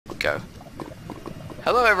go.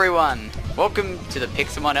 Hello everyone! Welcome to the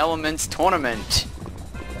Pixelmon Elements Tournament!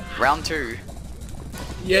 Round 2.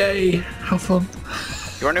 Yay! How fun!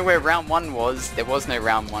 You wanna know where round 1 was? There was no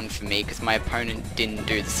round 1 for me because my opponent didn't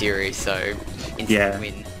do the series, so instant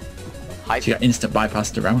win. So you got instant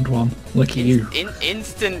bypass to round 1. Look at you.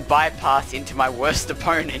 Instant bypass into my worst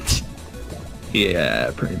opponent.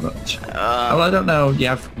 Yeah, pretty much. Well, I don't know.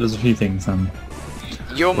 Yeah, there's a few things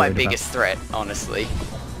You're my biggest threat, honestly.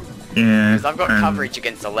 Yeah. Because I've got coverage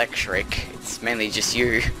against electric. It's mainly just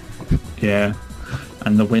you. Yeah.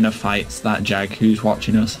 And the winner fights that Jag who's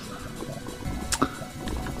watching us.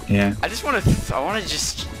 Yeah. I want to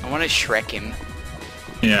Shrek him.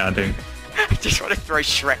 Yeah, I do. I just want to throw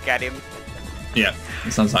Shrek at him. Yeah,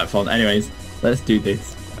 it sounds like fun. Anyways, let's do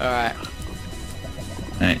this. Alright.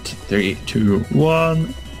 Right, 3, 2,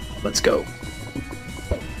 1. Let's go.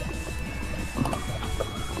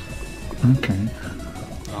 Okay.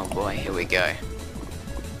 Oh boy, here we go.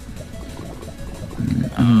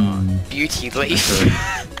 Beauty Leaf.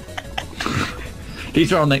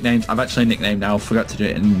 These are all nicknames. I've actually nicknamed now. Forgot to do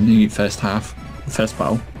it in the first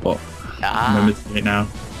battle, but I remember to do it now.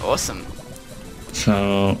 Awesome.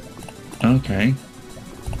 So, okay.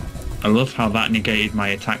 I love how that negated my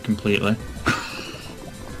attack completely.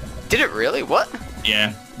 Did it really? What?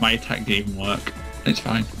 Yeah, my attack didn't even work. It's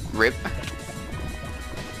fine. Rip.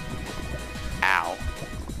 Ow.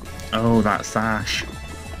 Oh, that sash.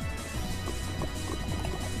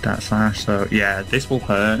 That sash, so yeah, this will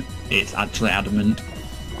hurt. It's actually adamant.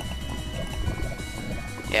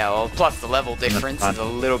 Yeah, well, plus the level difference is a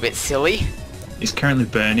little bit silly. It's currently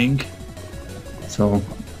burning, so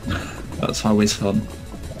that's always fun.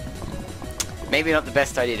 Maybe not the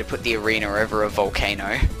best idea to put the arena over a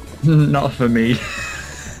volcano. Not for me.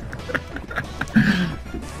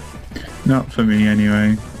 Not for me,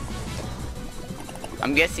 anyway.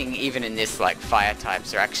 I'm guessing even in this, like, fire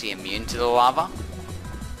types are actually immune to the lava?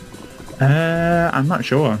 I'm not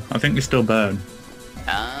sure. I think they still burn.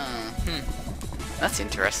 That's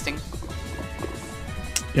interesting.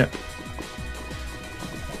 Yep.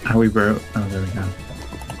 How we broke. Oh, there we go.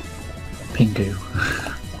 Pingu.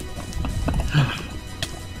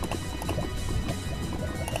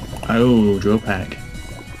 Oh, drill pack.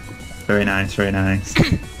 Very nice, very nice.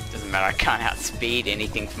 Doesn't matter, I can't outspeed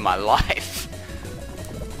anything for my life.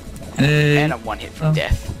 Hey. And I'm one hit from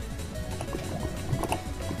death.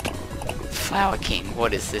 Flower King,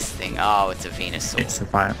 what is this thing? Oh, it's a Venusaur. It's a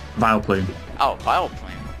Vileplume. Oh,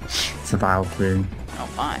 Vileplume. It's a Vileplume. Oh,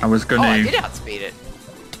 fine. I was gonna... Oh, I did outspeed it.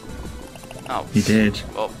 Oh. You did.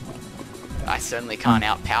 Well, I certainly can't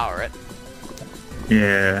outpower it.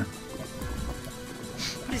 Yeah.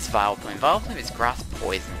 What is Vileplume? Vileplume is grass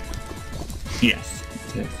poison. Yes,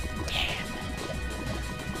 it is. Damn.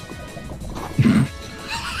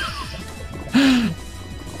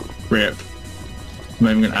 Rip. I'm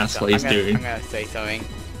not even going to ask what he's doing. I'm going to say something.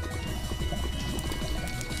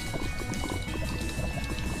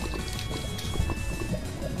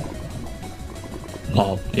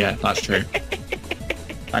 Oh, yeah, that's true.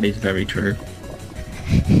 That is very true.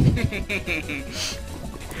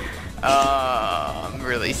 Oh, I'm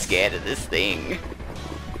really scared of this thing.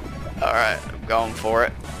 Alright, I'm going for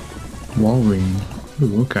it. Walrein.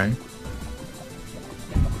 Ooh, okay.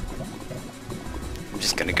 I'm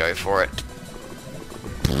just gonna go for it.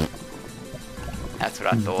 That's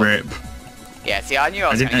what I thought. Rip. Yeah, see, I knew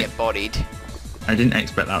I was gonna get bodied. I didn't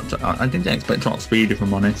expect that to... I didn't expect top speed, if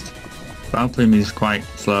I'm honest. Vileplume is quite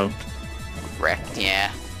slow. Wrecked,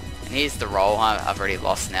 yeah. And here's the roll. I've already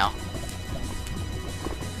lost now.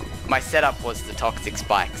 My setup was the toxic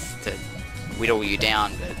spikes to whittle you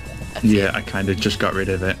down, but that's it. I kind of just got rid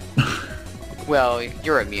of it. Well,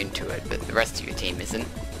 you're immune to it, but the rest of your team isn't.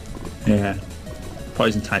 Yeah.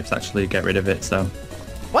 Poison types actually get rid of it, so...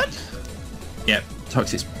 What? Yep.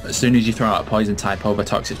 Toxic... As soon as you throw out a poison type over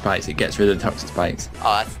toxic spikes, it gets rid of the toxic spikes.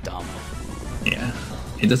 Oh, that's dumb. Yeah.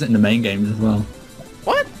 It does it in the main games as well.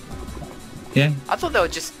 What? Yeah. I thought they were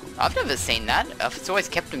just... I've never seen that. It's always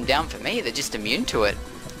kept them down for me. They're just immune to it.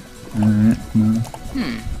 No.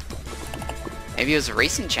 Maybe it was a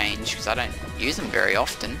recent change, because I don't use them very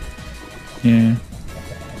often. Yeah.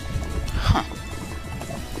 Huh.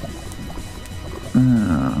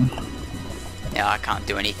 Yeah, I can't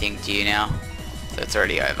do anything to you now. So it's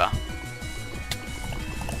already over.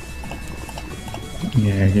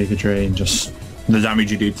 Yeah, Giga Drain, just... The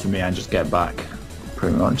damage you do to me, I just get back.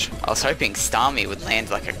 Pretty much. I was hoping Starmie would land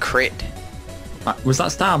like a crit. Was that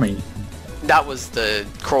Starmie? That was the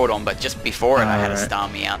Crawdon, but just before it I had a right.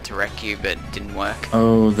 Starmie out to wreck you, but it didn't work.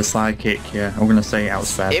 Oh, the Psychic, yeah. I'm gonna say it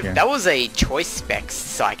was bad, yeah. That was a choice specs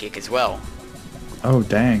Psychic as well. Oh,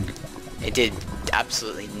 dang. It did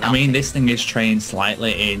absolutely nothing. I mean, this thing is trained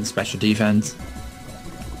slightly in special defense.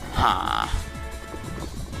 Huh.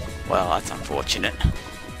 Well, that's unfortunate.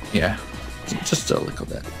 Yeah, just a little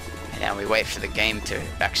bit. And now we wait for the game to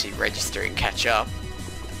actually register and catch up.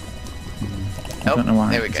 I don't know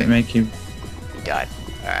why. There we go. Does it make you... You died.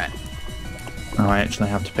 Alright. Oh, I actually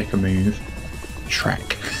have to pick a move.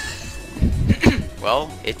 Shrek.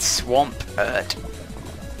 Well, it's Swamp Earth.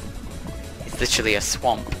 It's literally a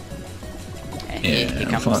swamp. And Yeah, here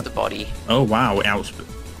comes the body. Oh wow, it outspeed.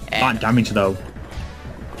 Bad damage though.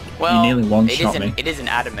 Well, you nearly one-shot me. It is an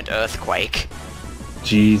adamant earthquake.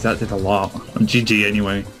 Jeez, that did a lot. GG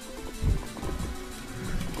anyway.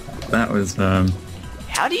 That was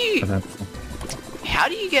How do you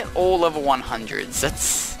get all level 100s?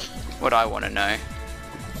 That's what I want to know.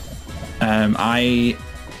 I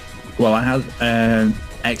had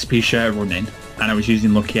XP share running, and I was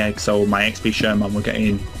using Lucky Egg, so my XP share man were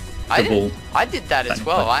getting double. I did that as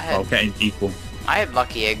well. Getting equal. I had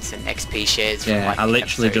Lucky Eggs and XP shares. Yeah, from like I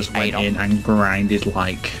literally just went in and grinded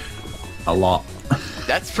like a lot.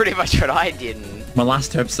 That's pretty much what I did. My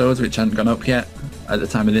last 2 episodes, which hadn't gone up yet at the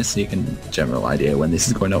time of this, so you can general idea when this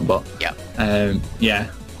is going up. But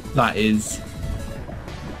yeah, that is.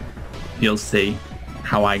 You'll see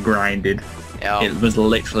how I grinded. Yeah. It was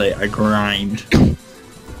literally a grind.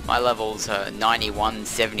 My levels are 91,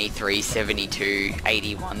 73, 72,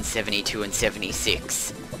 81, 72, and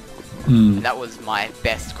 76. And that was my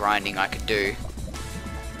best grinding I could do.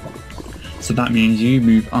 So that means you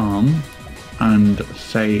move on and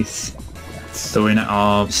face the winner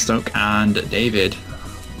of Stoke and David.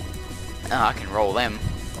 Oh, I can roll them.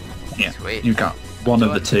 Yeah, Sweet. you've got one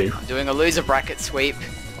of the two. I'm doing a loser bracket sweep.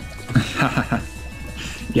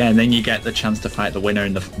 Yeah, and then you get the chance to fight the winner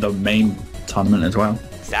in the main tournament as well.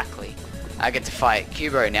 Exactly. I get to fight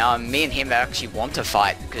Kubo now, and me and him actually want to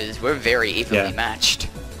fight because we're very evenly matched.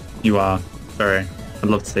 You are. Very. I'd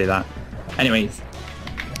love to see that. Anyways.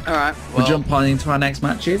 Alright, well, we'll jump on into our next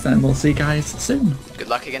matches and we'll see you guys soon. Good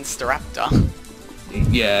luck against the Raptor.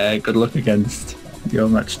 Yeah, good luck against your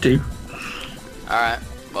match too. Alright,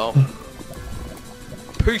 well.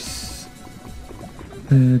 Peace.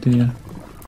 Oh dear.